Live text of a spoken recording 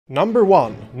Number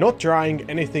 1. Not trying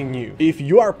anything new. If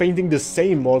you are painting the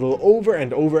same model over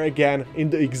and over again in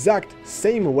the exact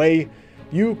same way,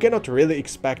 you cannot really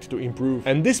expect to improve.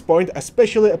 And this point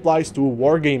especially applies to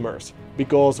wargamers,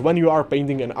 because when you are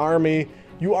painting an army,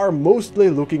 you are mostly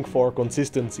looking for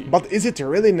consistency. But is it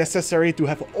really necessary to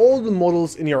have all the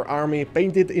models in your army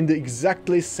painted in the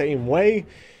exactly same way?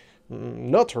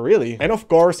 Not really. And of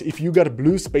course, if you got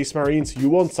blue Space Marines, you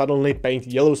won't suddenly paint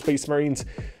yellow Space Marines.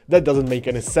 That doesn't make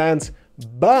any sense.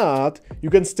 But you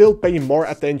can still pay more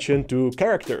attention to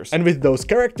characters. And with those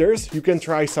characters, you can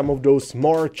try some of those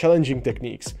more challenging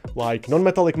techniques, like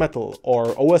non-metallic metal or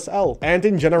OSL. And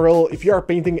in general, if you are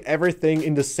painting everything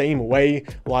in the same way,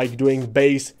 like doing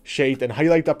base, shade and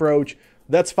highlight approach,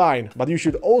 that's fine, but you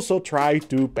should also try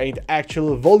to paint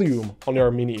actual volume on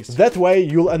your minis. That way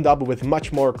you'll end up with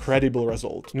much more credible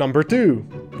result. Number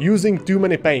 2. Using too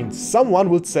many paints. Someone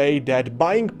would say that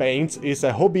buying paints is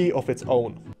a hobby of its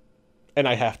own. And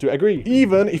I have to agree.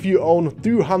 Even if you own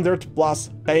 200 plus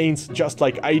paints just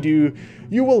like I do,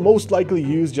 you will most likely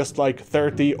use just like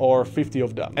 30 or 50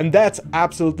 of them. And that's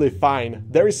absolutely fine.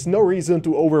 There is no reason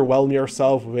to overwhelm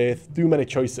yourself with too many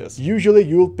choices. Usually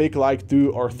you'll pick like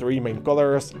 2 or 3 main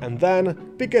colors and then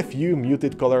pick a few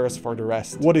muted colors for the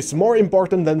rest. What is more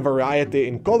important than variety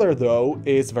in color though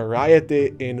is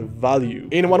variety in value.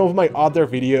 In one of my other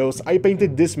videos, I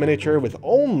painted this miniature with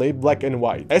only black and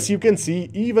white. As you can see,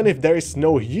 even if there is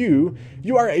no hue,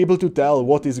 you are able to tell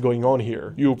what is going on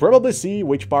here. You probably see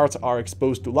which parts are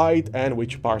exposed to light and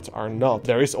which parts are not.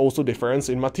 There is also difference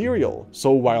in material.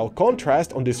 So while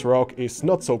contrast on this rock is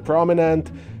not so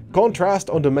prominent, contrast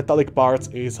on the metallic parts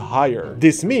is higher.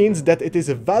 This means that it is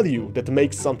a value that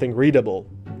makes something readable,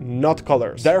 not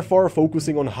colors. Therefore,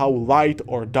 focusing on how light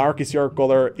or dark is your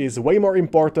color is way more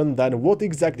important than what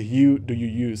exact hue do you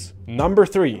use. Number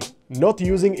 3. Not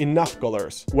using enough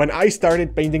colors. When I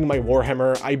started painting my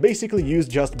Warhammer, I basically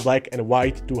used just black and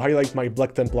white to highlight my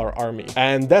Black Templar army.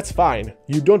 And that's fine.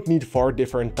 You don't need 4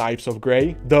 different types of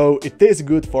gray, though it is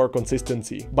good for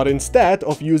consistency. But instead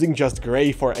of using just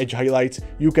gray for edge highlights,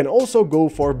 you can also go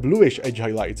for bluish edge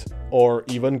highlights, or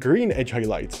even green edge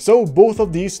highlights. So both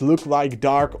of these look like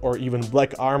dark or even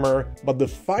black armor, but the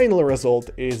final result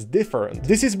is different.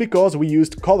 This is because we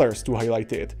used colors to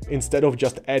highlight it, instead of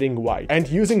just adding white. And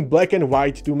using black and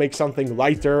white to make something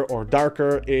lighter or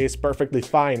darker is perfectly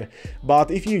fine, but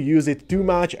if you use it too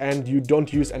much and you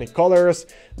don't use any colors,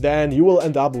 then you will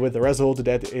end up with a result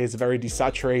that is very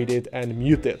desaturated and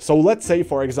muted. So let's say,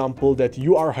 for example, that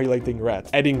you are highlighting red.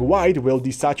 Adding white will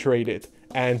desaturate it,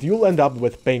 and you'll end up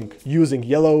with pink. Using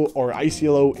yellow or ice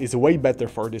yellow is way better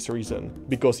for this reason,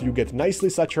 because you get nicely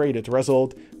saturated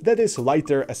result that is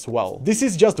lighter as well. This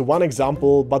is just one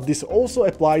example, but this also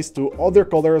applies to other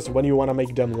colors when you want to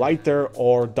make them lighter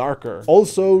or darker.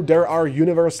 Also, there are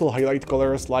universal highlight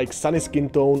colors like sunny skin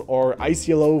tone or ice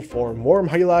yellow for warm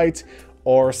highlights,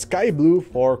 or sky blue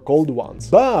for cold ones.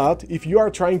 But if you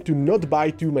are trying to not buy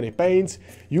too many paints,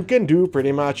 you can do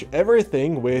pretty much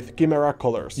everything with chimera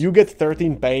colors. You get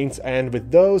 13 paints, and with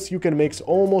those you can mix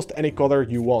almost any color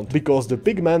you want, because the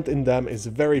pigment in them is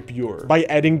very pure. By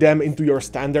adding them into your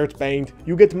standard paint,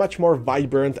 you get much more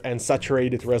vibrant and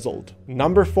saturated result.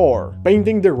 Number 4.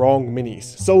 Painting the wrong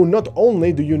minis. So not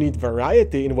only do you need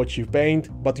variety in what you paint,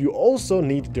 but you also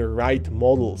need the right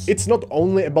models. It's not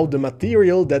only about the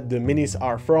material that the minis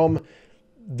are from,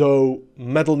 though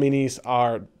metal minis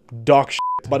are dog shit,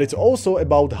 but it's also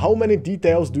about how many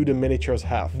details do the miniatures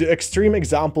have. The extreme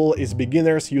example is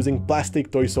beginners using plastic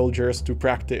toy soldiers to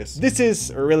practice. This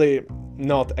is really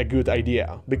not a good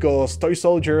idea, because toy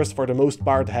soldiers for the most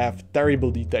part have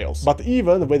terrible details. But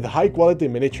even with high quality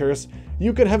miniatures,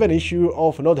 you can have an issue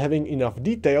of not having enough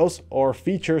details or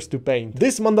features to paint.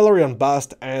 This Mandalorian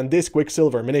bust and this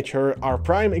Quicksilver miniature are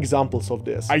prime examples of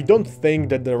this. I don't think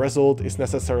that the result is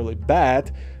necessarily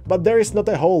bad, but there is not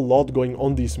a whole lot going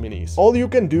on these minis. All you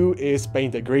can do is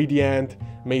paint a gradient,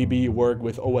 maybe work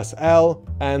with OSL,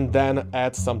 and then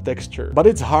add some texture. But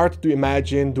it's hard to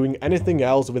imagine doing anything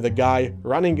else with a guy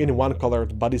running in one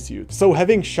colored bodysuit. So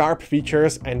having sharp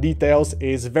features and details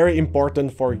is very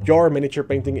important for your miniature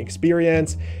painting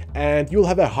experience, and you'll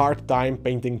have a hard time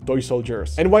painting toy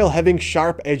soldiers. And while having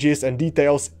sharp edges and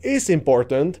details is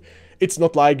important, it's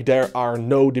not like there are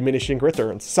no diminishing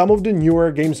returns. Some of the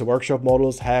newer Games Workshop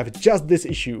models have just this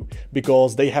issue,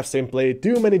 because they have simply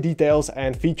too many details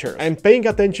and features. And paying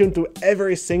attention to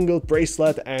every single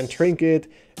bracelet and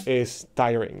trinket is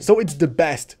tiring. So it's the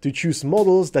best to choose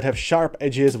models that have sharp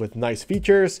edges with nice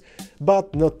features,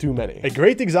 but not too many. A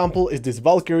great example is this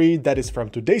Valkyrie that is from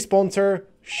today's sponsor,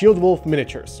 Shield Wolf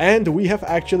miniatures. And we have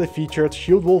actually featured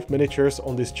Shield Wolf miniatures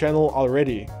on this channel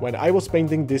already, when I was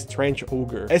painting this Trench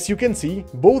Ogre. As you can see,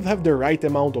 both have the right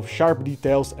amount of sharp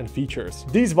details and features.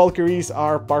 These Valkyries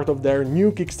are part of their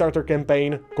new Kickstarter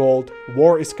campaign called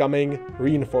War is Coming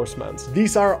Reinforcements.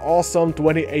 These are awesome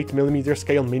 28mm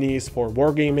scale minis for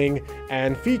wargaming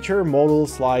and feature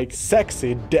models like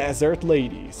sexy desert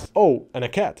ladies. Oh, and a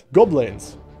cat.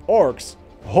 Goblins, orcs,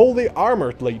 holy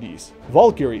armored ladies,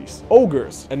 Valkyries,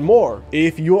 ogres, and more.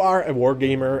 If you are a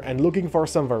wargamer and looking for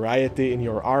some variety in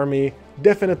your army,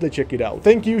 definitely check it out.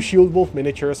 Thank you Shield Wolf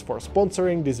Miniatures for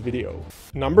sponsoring this video.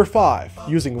 Number 5.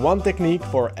 Using one technique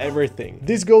for everything.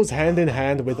 This goes hand in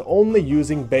hand with only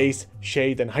using base,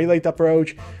 shade and highlight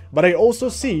approach, but I also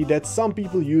see that some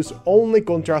people use only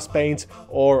contrast paints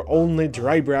or only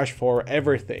dry brush for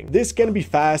everything. This can be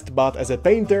fast, but as a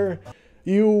painter,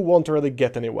 you won't really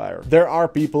get anywhere. There are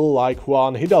people like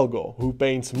Juan Hidalgo, who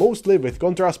paints mostly with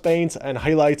contrast paints and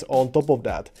highlights on top of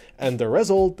that, and the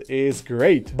result is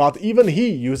great. But even he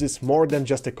uses more than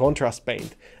just a contrast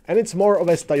paint, and it's more of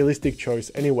a stylistic choice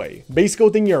anyway. Base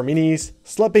coating your minis,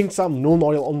 slapping some Nuln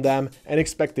Oil on them and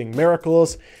expecting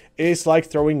miracles is like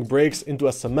throwing bricks into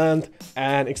a cement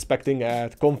and expecting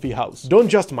a comfy house. Don't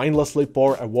just mindlessly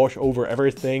pour a wash over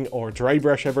everything or dry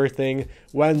brush everything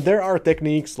when there are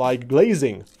techniques like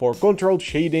glazing for controlled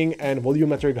shading and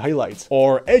volumetric highlights,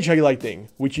 or edge highlighting,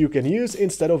 which you can use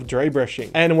instead of dry brushing.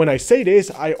 And when I say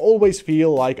this, I always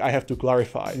feel like I have to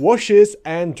clarify. Washes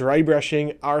and dry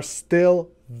brushing are still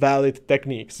valid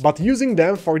techniques, but using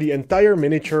them for the entire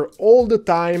miniature all the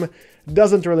time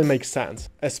doesn't really make sense,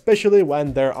 especially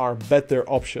when there are better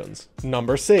options.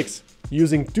 Number 6.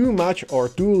 Using too much or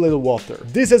too little water.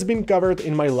 This has been covered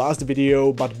in my last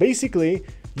video, but basically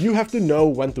you have to know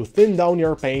when to thin down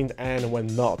your paint and when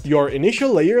not. Your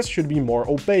initial layers should be more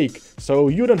opaque, so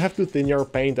you don't have to thin your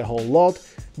paint a whole lot,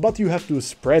 but you have to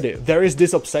spread it. There is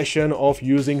this obsession of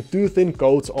using too thin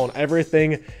coats on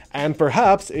everything, and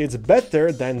perhaps it's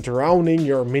better than drowning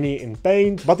your mini in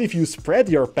paint, but if you spread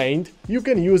your paint, you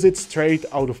can use it straight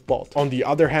out of pot. On the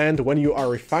other hand, when you are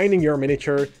refining your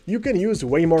miniature, you can use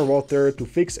way more water to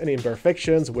fix any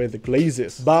imperfections with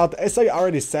glazes. But as I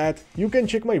already said, you can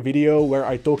check my video where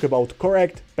I talk about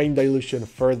correct paint dilution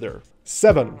further.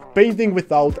 7. Painting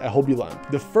without a hobby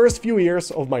lamp. The first few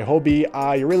years of my hobby,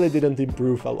 I really didn't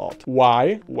improve a lot.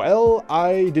 Why? Well,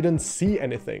 I didn't see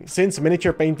anything. Since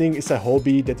miniature painting is a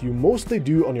hobby that you mostly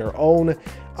do on your own,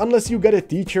 unless you get a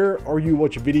teacher or you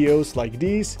watch videos like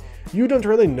these, you don't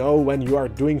really know when you are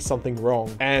doing something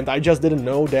wrong. And I just didn't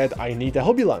know that I need a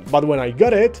hobby lamp. But when I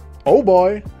got it, oh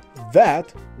boy,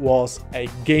 that was a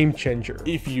game changer.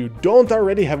 If you don't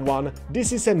already have one,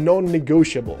 this is a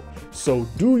non-negotiable, so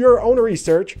do your own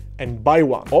research and buy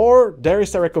one. Or there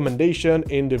is a recommendation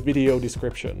in the video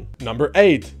description. Number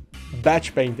 8.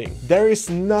 Batch painting. There is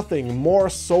nothing more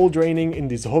soul draining in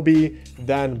this hobby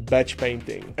than batch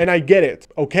painting. And I get it,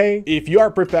 okay? If you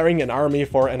are preparing an army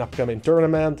for an upcoming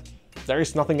tournament, there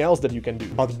is nothing else that you can do.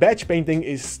 But batch painting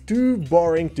is too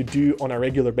boring to do on a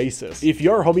regular basis. If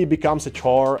your hobby becomes a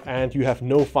chore and you have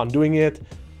no fun doing it,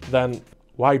 then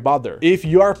why bother? If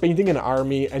you are painting an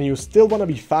army and you still want to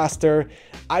be faster,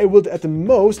 I would at the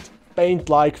most paint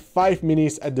like 5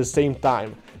 minis at the same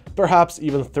time. Perhaps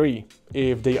even 3,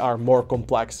 if they are more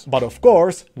complex. But of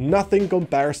course, nothing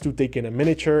compares to taking a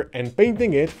miniature and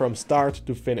painting it from start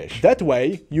to finish. That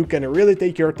way, you can really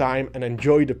take your time and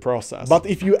enjoy the process. But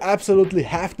if you absolutely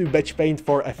have to batch paint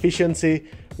for efficiency,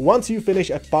 once you finish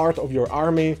a part of your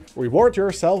army, reward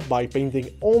yourself by painting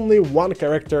only one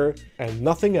character and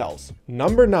nothing else.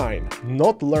 Number 9.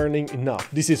 Not learning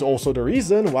enough. This is also the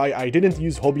reason why I didn't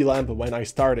use Hobby Lamp when I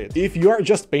started. If you are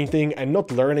just painting and not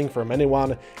learning from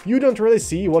anyone, you don't really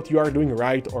see what you are doing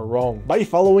right or wrong. By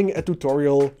following a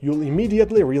tutorial, you'll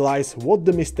immediately realize what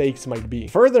the mistakes might be.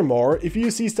 Furthermore, if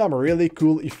you see some really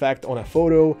cool effect on a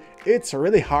photo, it's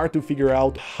really hard to figure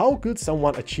out how could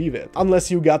someone achieve it,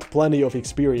 unless you got plenty of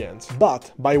experience.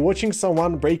 But by watching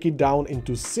someone break it down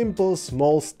into simple,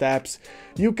 small steps,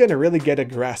 you can really get a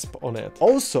grasp on it.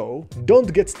 Also,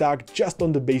 don't get stuck just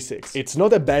on the basics. It's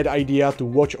not a bad idea to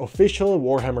watch official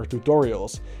Warhammer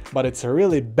tutorials, but it's a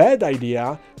really bad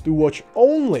idea to watch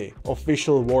only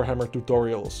official Warhammer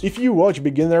tutorials. If you watch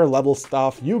beginner level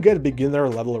stuff, you get beginner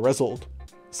level result.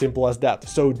 Simple as that.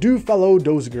 So do follow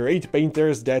those great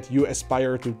painters that you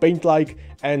aspire to paint like,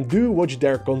 and do watch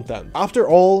their content. After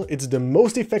all, it's the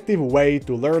most effective way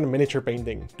to learn miniature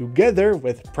painting, together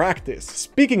with practice.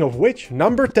 Speaking of which,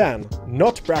 number 10,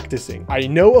 not practicing. I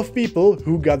know of people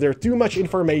who gather too much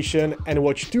information and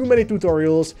watch too many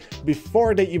tutorials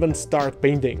before they even start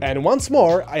painting. And once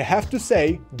more, I have to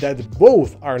say that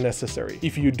both are necessary.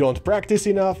 If you don't practice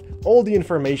enough, all the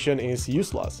information is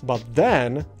useless. But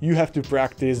then you have to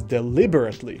practice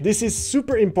deliberately. This is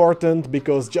super important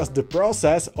because just the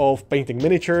process of painting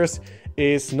miniatures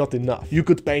is not enough. You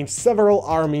could paint several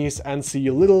armies and see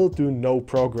little to no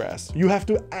progress. You have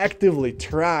to actively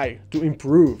try to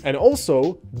improve. And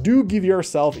also, do give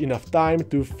yourself enough time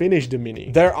to finish the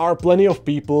mini. There are plenty of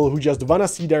people who just wanna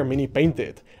see their mini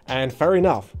painted. And fair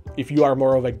enough, if you are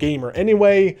more of a gamer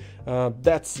anyway,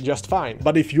 that's just fine.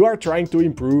 But if you are trying to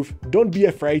improve, don't be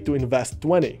afraid to invest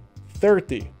 20,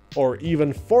 30, or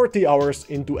even 40 hours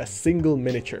into a single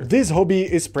miniature. This hobby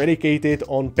is predicated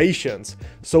on patience,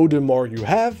 so the more you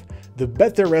have, the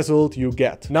better result you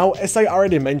get. Now, as I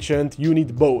already mentioned, you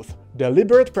need both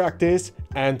deliberate practice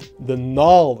and the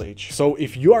knowledge. So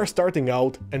if you are starting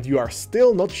out and you are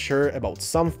still not sure about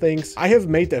some things, I have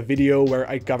made a video where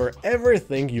I cover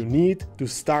everything you need to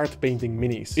start painting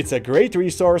minis. It's a great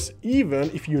resource even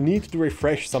if you need to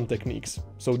refresh some techniques.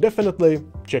 So definitely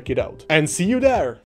check it out. And see you there!